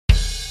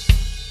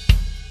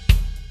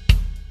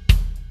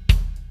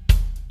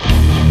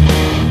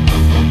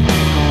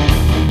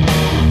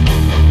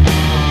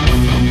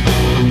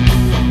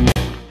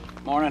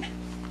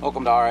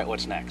welcome to Alright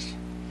What's Next.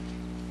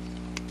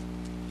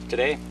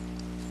 Today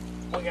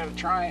we got to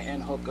try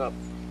and hook up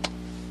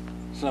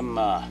some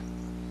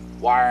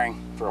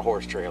wiring for a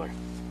horse trailer.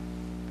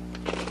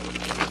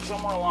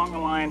 Somewhere along the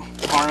line,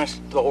 the harness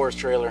to the horse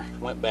trailer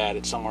went bad.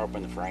 It's somewhere up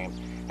in the frame.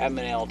 Haven't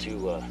been able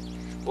to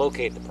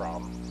locate the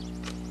problem.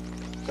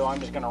 So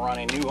I'm just going to run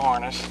a new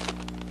harness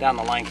down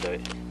the length of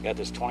it. Got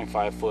this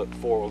 25-foot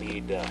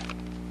 4-lead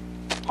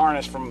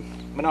harness from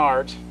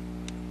Menards.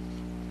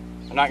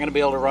 I'm not going to be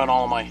able to run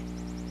all my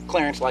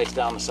clearance lights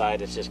down the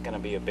side. It's just going to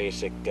be a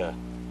basic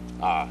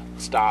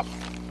stop,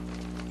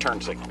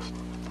 turn signals.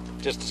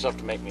 Just stuff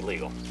to make me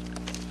legal.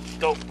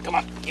 Go, come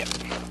on, yep.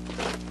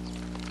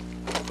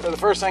 So the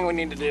first thing we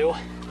need to do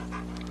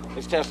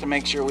is test to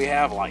make sure we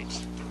have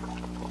lights.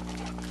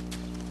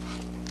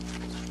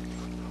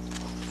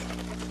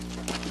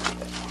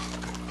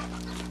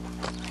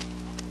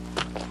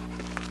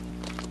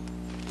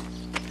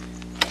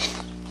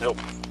 Nope.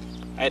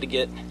 I had to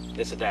get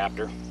this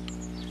adapter.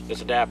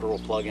 This adapter will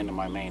plug into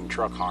my main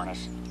truck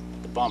harness,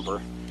 the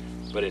bumper,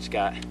 but it's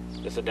got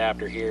this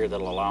adapter here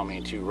that'll allow me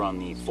to run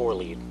the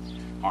 4-lead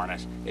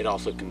harness. It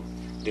also can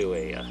do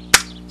a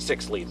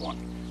 6-lead one.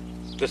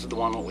 This is the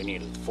one that we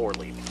need, is the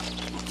 4-lead.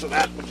 So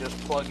that would just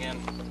plug in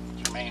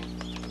your main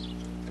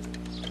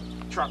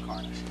truck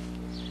harness.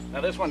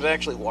 Now this one's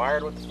actually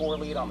wired with the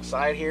 4-lead on the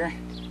side here,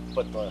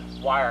 but the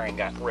wiring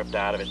got ripped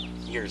out of it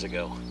years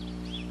ago.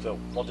 So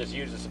we'll just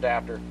use this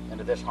adapter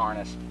into this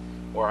harness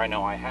where I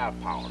know I have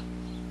power.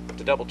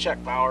 To double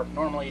check power,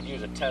 normally you'd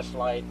use a test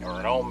light or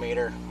an ohm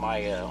meter.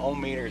 My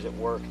ohm meter is at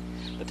work.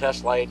 The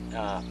test light,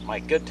 my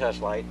good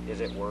test light,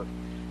 is at work.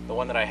 The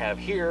one that I have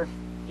here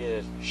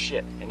is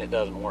shit and it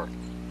doesn't work.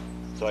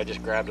 So I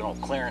just grabbed an old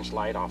clearance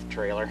light off the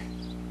trailer,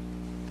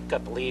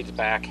 cut the leads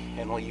back,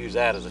 and we'll use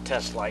that as a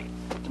test light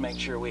to make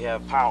sure we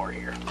have power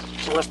here.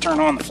 So let's turn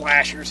on the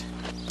flashers.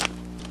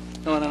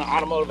 So in an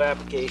automotive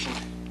application,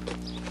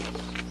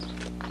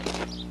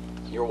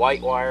 your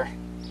white wire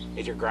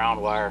is your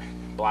ground wire.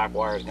 Black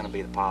wire is going to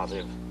be the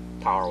positive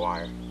power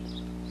wire.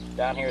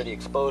 Down here, the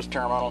exposed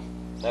terminal,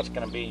 that's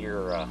going to be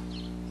your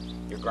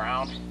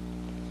ground.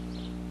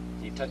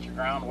 You touch your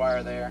ground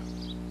wire there,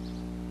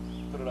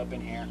 put it up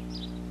in here.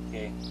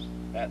 Okay,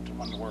 that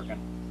one's working,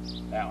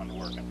 that one's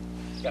working.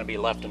 It's going to be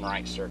left and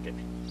right circuit.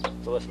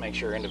 So let's make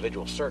sure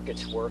individual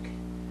circuits work,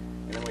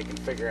 and then we can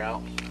figure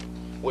out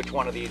which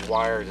one of these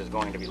wires is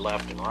going to be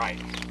left and right.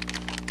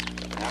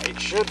 Now it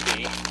should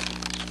be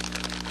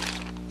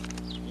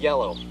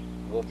yellow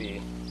will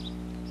be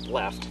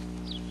left,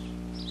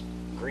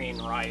 green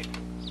right,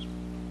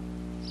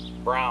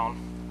 brown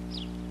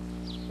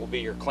will be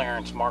your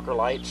clearance marker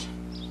lights,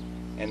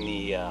 and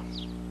the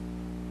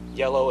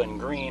yellow and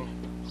green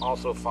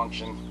also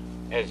function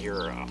as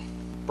your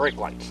brake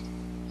lights.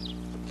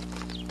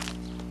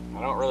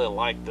 I don't really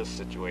like this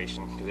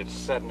situation because it's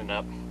setting it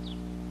up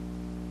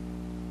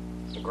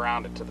to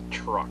ground it to the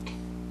truck,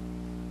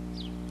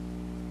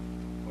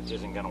 which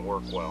isn't going to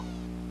work well.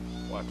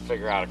 We'll have to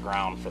figure out a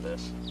ground for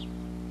this,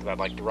 because I'd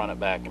like to run it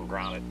back and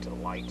ground it to the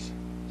lights.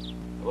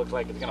 It looks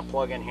like it's going to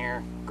plug in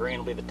here. Green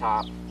will be the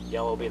top,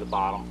 yellow will be the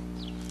bottom.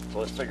 So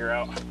let's figure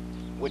out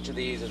which of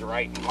these is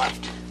right and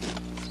left.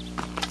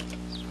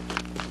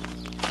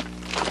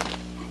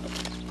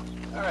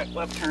 Alright,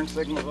 left turn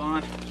signal's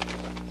on.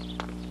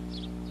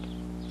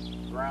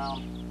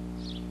 Ground,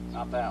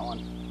 not that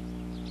one.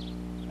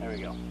 There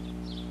we go.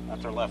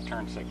 That's our left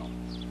turn signal.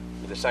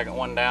 Do the second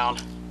one down,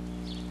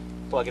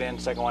 plug it in,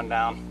 second one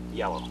down,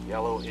 yellow.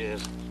 Yellow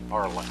is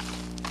our left.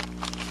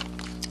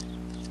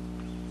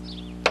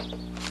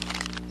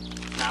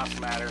 Now it's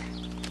a matter,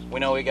 we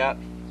know we got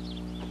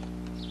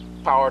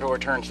power to our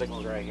turn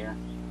signals right here.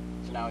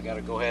 So now we got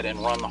to go ahead and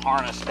run the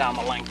harness down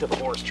the length of the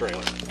horse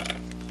trailer.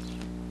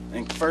 I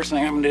think the first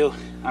thing I'm going to do,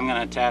 I'm going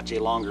to attach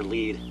a longer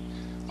lead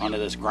onto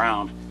this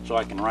ground so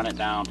I can run it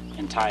down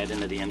and tie it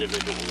into the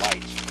individual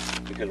lights,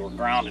 because we're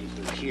grounding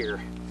through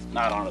here,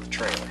 not onto the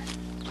trailer.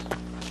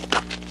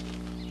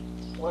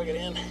 Plug it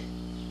in,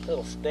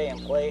 it'll stay in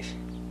place.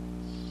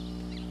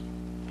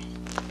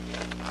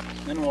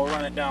 Then we'll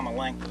run it down the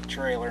length of the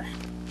trailer.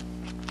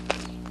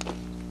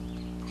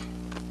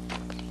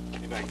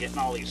 See about getting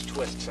all these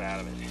twists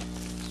out of it.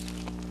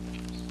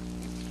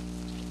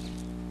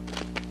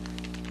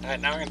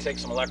 Alright, now we're going to take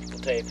some electrical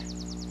tape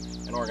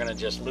and we're going to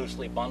just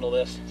loosely bundle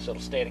this so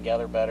it'll stay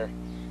together better.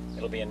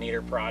 It'll be a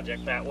neater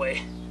project that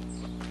way.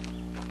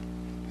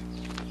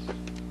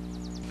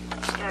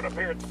 Start up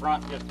here at the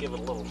front, just give it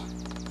a little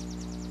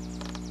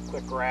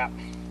quick wrap.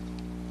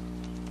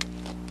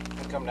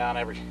 And come down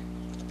every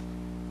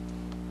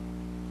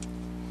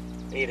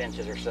 8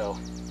 inches or so.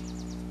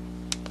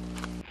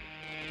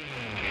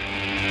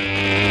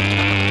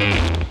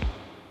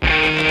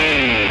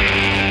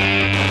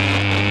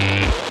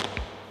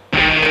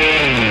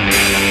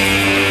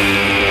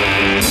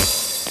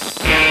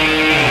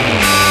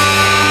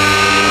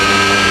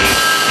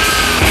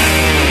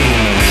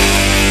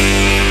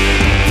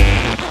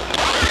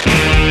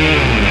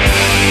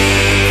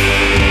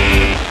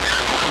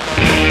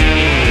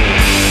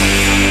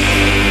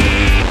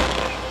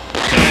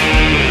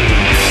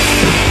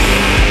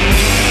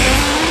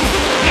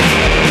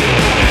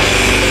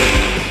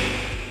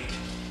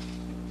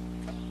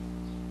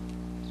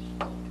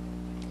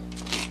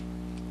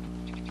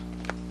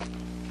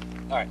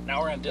 Alright,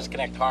 now we're going to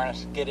disconnect the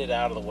harness, get it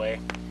out of the way,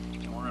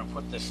 and we're going to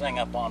put this thing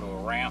up onto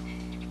a ramp,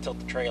 tilt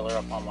the trailer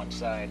up on one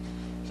side,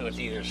 so it's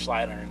easier to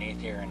slide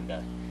underneath here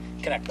and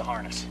connect the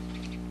harness.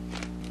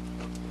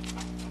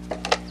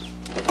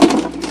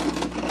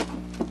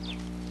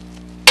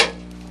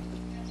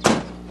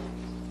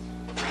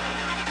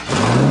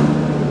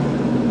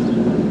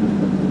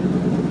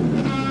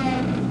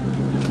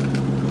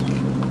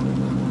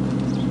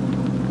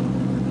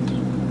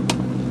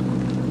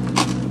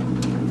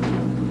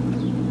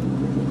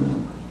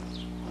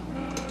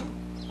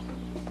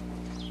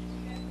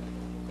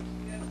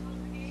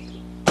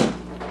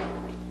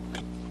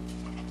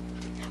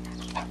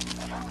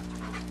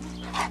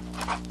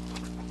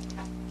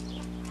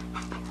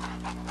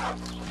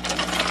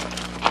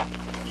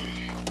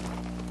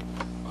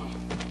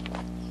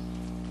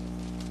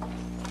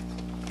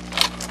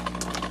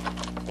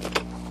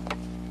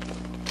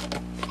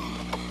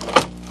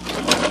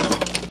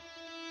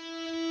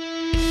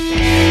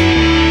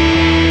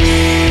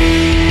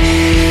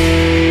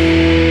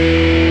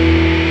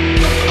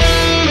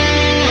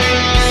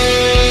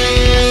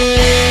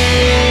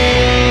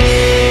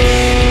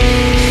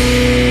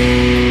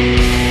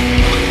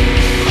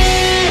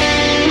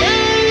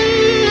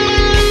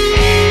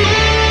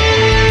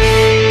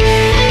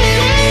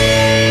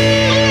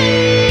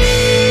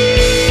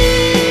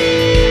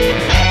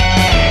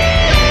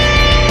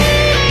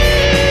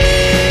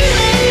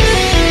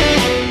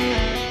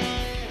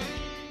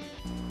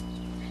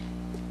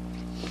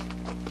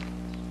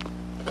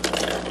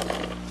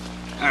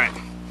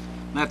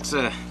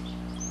 That's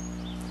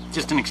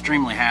just an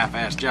extremely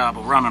half-assed job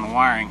of running a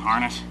wiring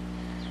harness.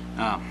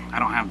 I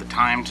don't have the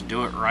time to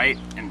do it right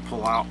and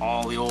pull out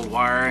all the old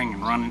wiring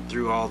and run it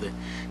through all the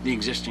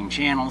existing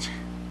channels.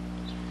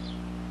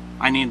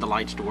 I need the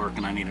lights to work,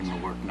 and I need them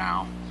to work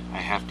now. I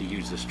have to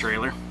use this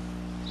trailer.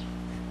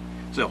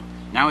 So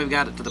now we've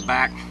got it to the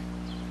back.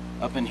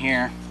 Up in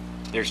here,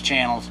 there's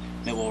channels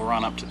that will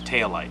run up to the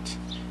tail lights.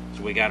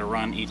 So we got to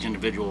run each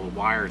individual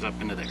wires up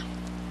into there.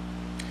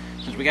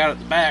 Since we got it at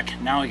the back,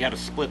 now we got to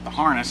split the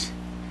harness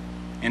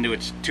into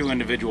its two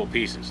individual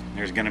pieces.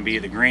 There's going to be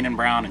the green and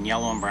brown and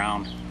yellow and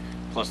brown,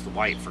 plus the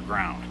white for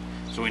ground.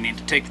 So we need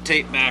to take the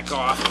tape back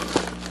off,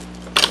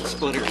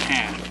 split it in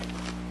half.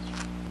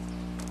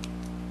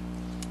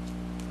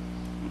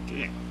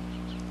 Okay,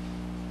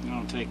 now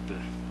I'll take the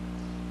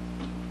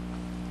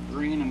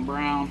green and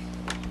brown,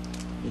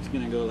 it's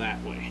going to go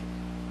that way.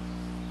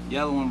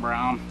 Yellow and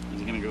brown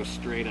is going to go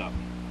straight up.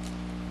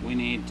 We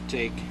need to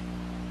take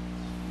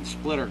and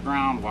split our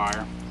ground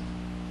wire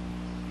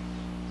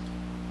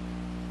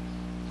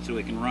so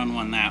we can run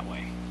one that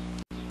way.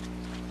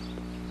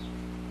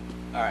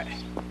 Alright,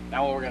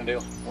 now what we're going to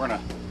do, we're going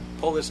to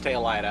pull this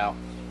tail light out.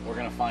 We're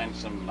going to find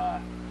some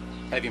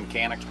heavy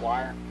mechanics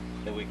wire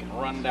that we can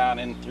run down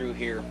in through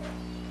here,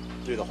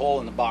 through the hole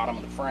in the bottom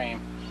of the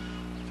frame,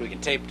 so we can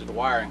tape it to the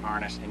wiring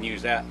harness and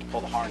use that to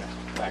pull the harness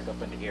back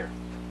up into here.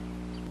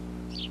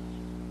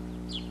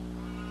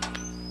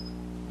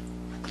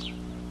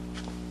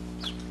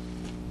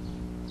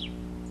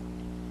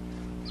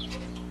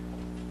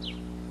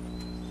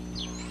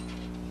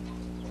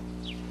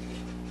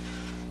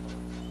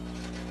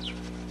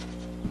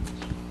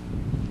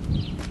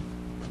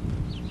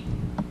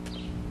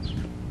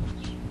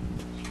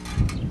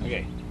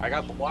 Okay, I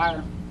got the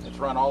wire. It's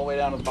run all the way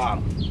down to the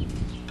bottom.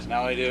 So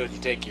now what you do is you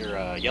take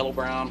your yellow,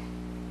 brown,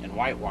 and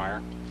white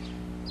wire.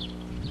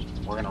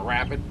 We're going to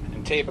wrap it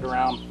and tape it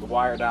around the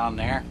wire down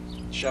there,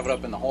 shove it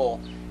up in the hole,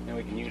 and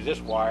we can use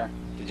this wire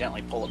to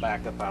gently pull it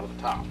back up out of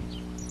the top.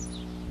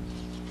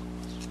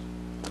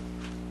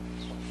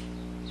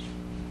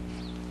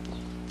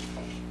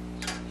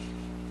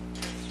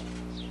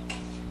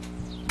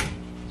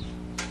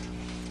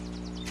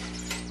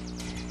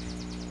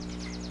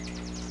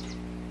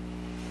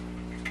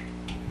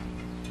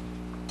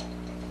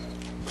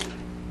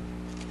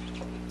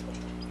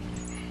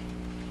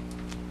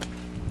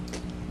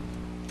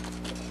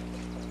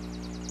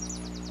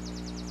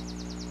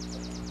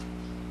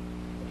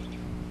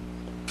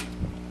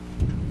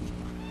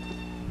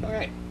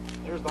 Okay,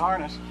 there's the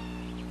harness.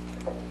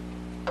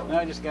 Now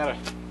I just gotta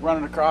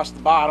run it across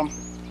the bottom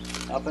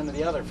up into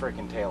the other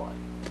freaking tail light.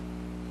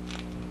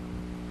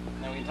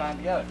 And then we can tie them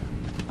together.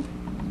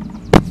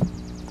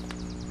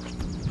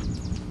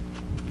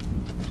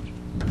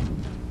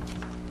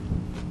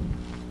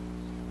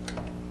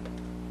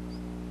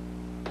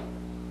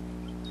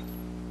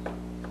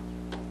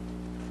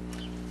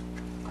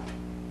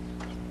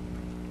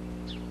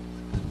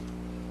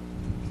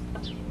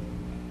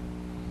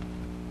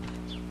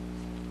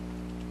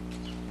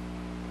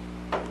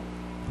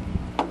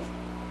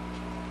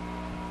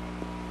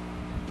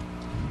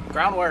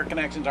 Ground wire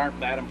connections aren't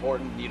that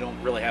important. You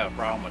don't really have a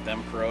problem with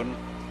them corroding.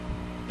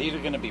 These are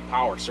going to be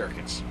power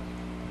circuits.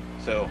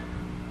 So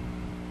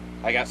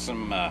I got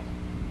some,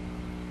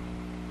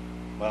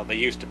 well, they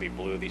used to be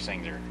blue. These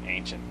things are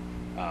ancient.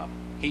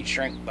 Heat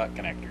shrink butt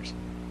connectors.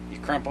 You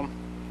crimp them,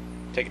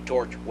 take a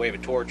torch, wave a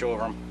torch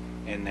over them,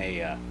 and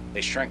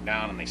they shrink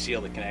down and they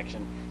seal the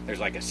connection. there's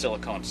like a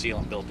silicone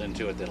sealant built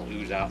into it that'll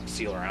ooze out and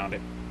seal around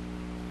it.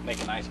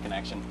 Make a nice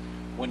connection.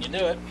 When you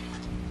do it,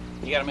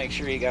 you got to make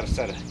sure you got a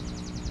set of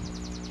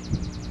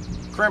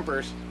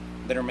crimpers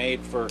that are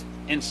made for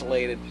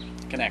insulated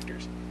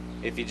connectors.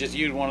 If you just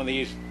use one of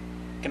these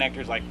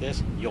connectors like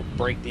this, you'll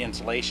break the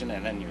insulation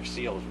and then your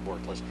seal is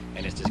worthless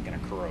and it's just going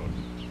to corrode.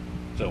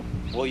 So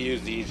we'll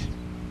use these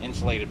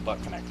insulated butt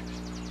connectors.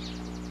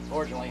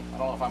 Fortunately, I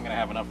don't know if I'm going to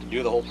have enough to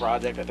do the whole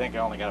project. I think I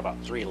only got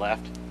about 3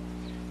 left,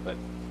 but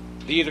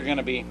these are going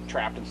to be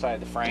trapped inside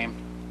the frame,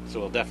 so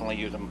we'll definitely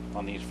use them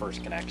on these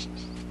first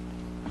connections.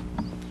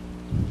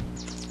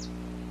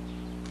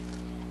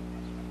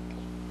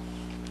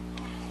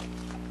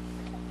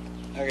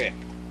 Okay,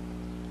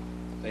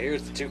 so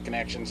here's the 2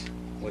 connections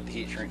with the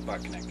heat shrink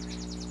butt connectors.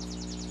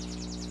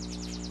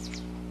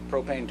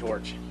 Propane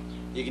torch.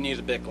 You can use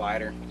a Bic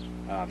lighter.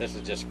 This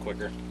is just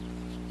quicker.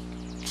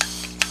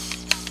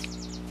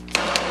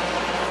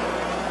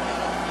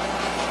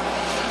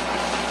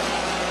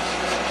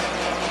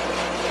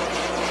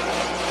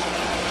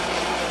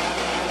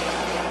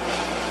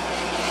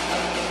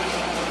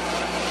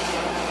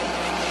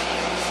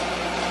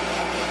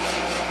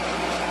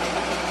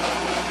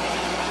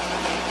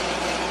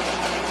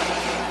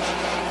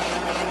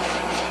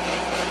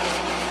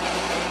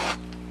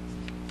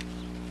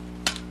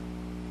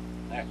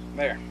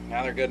 There,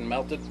 now they're good and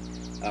melted.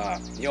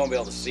 You won't be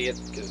able to see it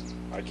because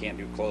I can't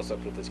do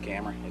close-ups with this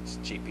camera. It's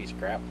a cheap piece of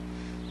crap.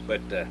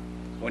 But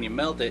when you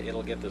melt it,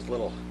 it'll get this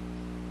little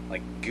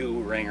like goo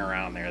ring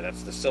around there.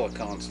 That's the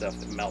silicone stuff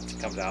that melts,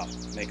 comes out,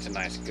 makes a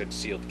nice, good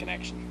sealed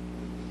connection.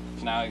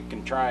 So now you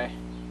can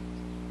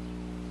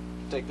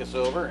take this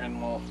over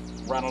and we'll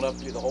run it up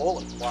through the hole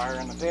and wire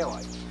in the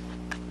taillights.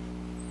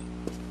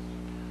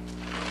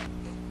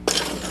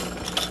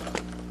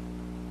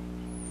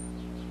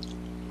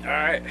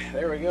 Alright,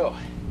 there we go.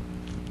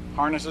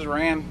 Harnesses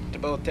ran to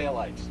both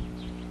taillights.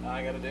 Now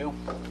I gotta do,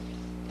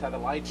 tie the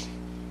lights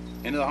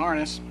into the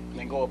harness, and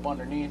then go up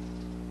underneath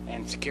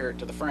and secure it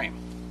to the frame.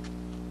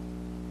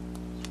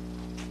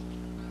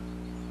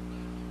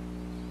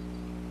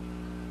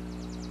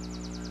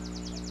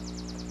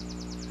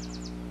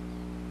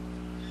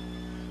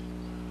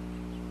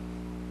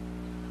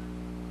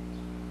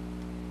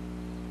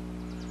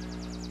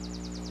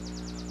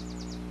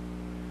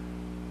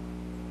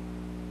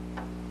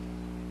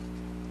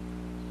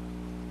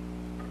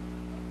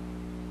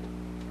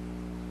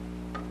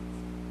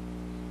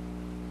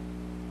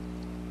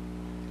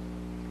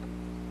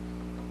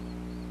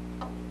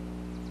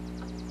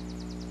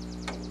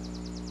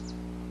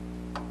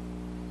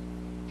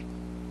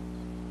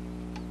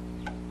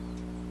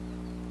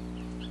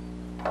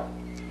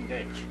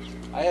 Okay,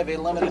 I have a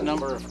limited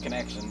number of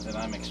connections and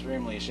I'm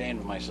extremely ashamed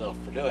of myself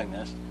for doing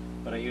this,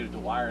 but I used a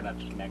wire nut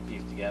to connect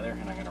these together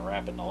and I'm going to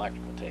wrap it in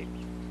electrical tape.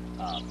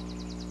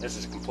 This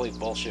is a complete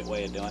bullshit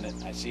way of doing it.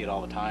 I see it all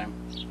the time.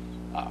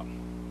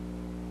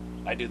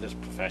 I do this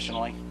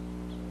professionally,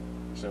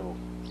 so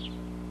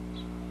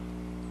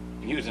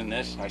using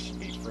this I should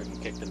be freaking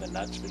kicked in the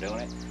nuts for doing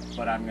it,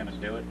 but I'm going to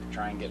do it to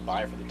try and get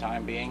by for the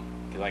time being,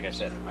 because like I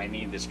said, I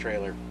need this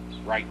trailer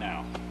right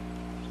now.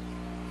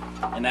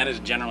 And that is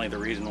generally the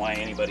reason why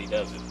anybody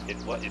does it.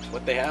 It's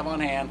what they have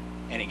on hand,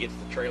 and it gets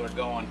the trailer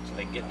going so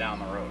they can get down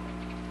the road.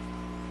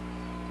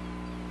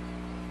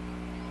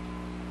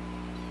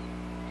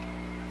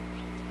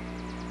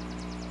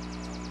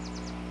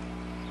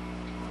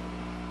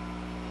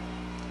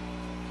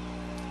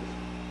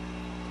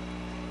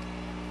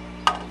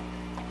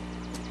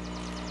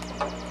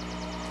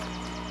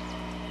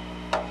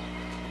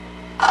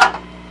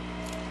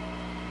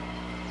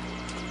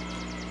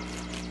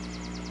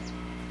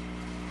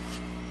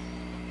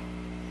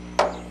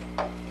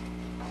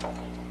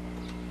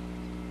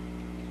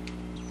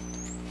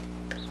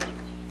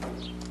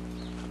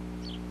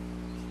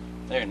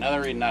 There,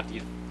 another reason not to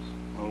use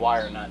a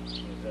wire nut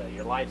is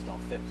your lights don't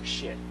fit for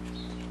shit.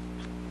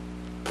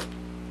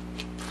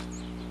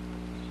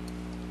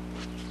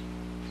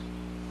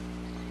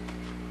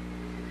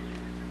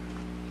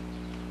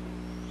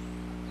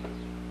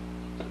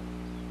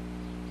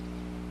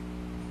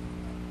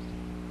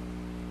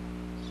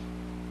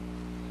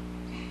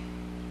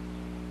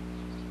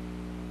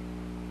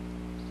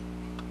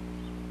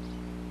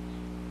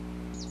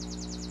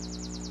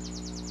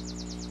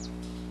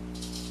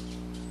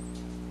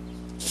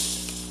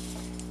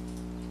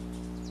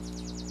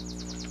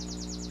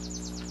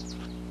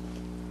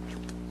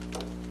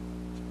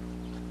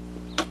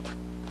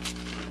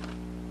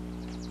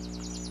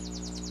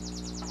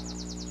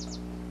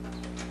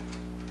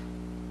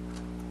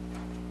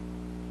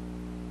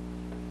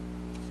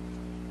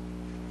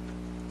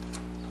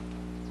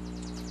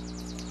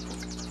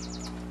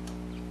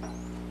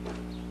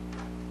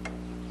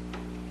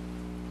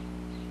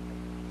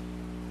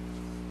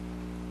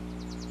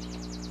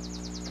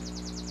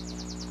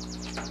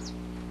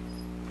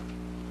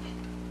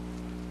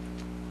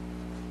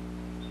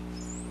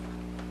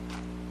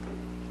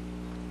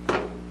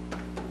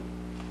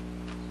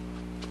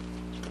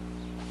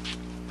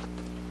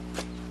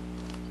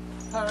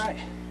 All right,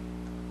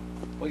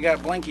 we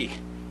got Blinky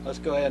let's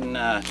go ahead and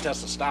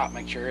test the stop,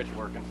 make sure it's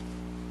working.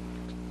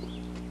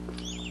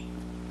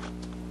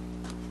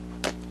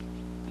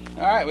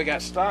 All right, we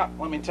got stop.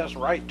 Let me test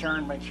right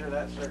turn, make sure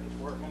that circuit's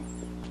working.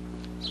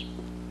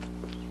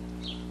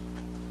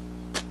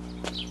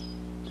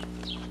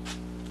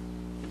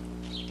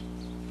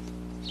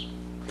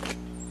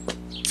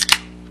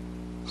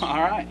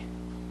 All right.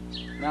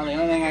 Now the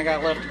only thing I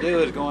got left to do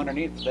is go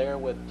underneath there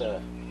with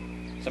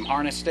some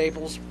harness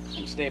staples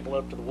and staple it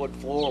up to the wood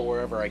floor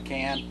wherever I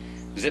can.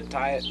 Zip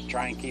tie it,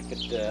 try and keep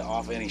it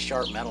off any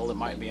sharp metal that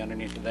might be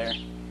underneath of there.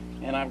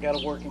 And I've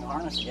got a working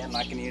harness again, and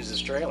I can use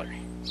this trailer.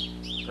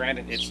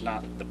 Granted, it's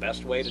not the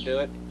best way to do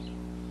it.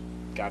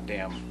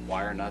 Goddamn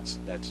wire nuts,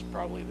 that's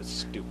probably the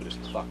stupidest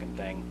fucking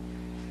thing.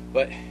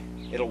 But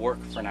it'll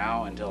work for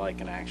now until I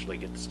can actually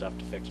get the stuff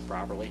to fix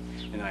properly,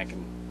 and then I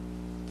can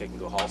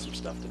go haul some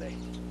stuff today.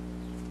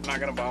 I'm not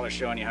gonna bother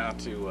showing you how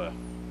to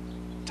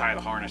tie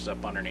the harness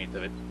up underneath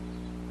of it.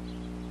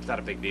 It's not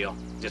a big deal.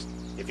 Just,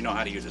 if you know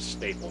how to use a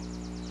staple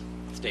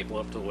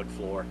up to the wood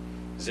floor,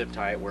 zip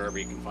tie it wherever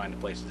you can find a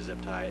place to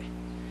zip tie it,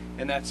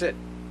 and that's it.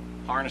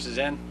 Harness is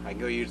in, I can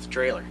go use the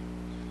trailer.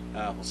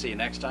 We'll see you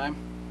next time.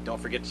 Don't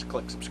forget to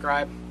click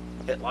subscribe,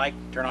 hit like,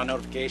 turn on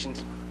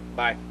notifications.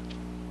 Bye.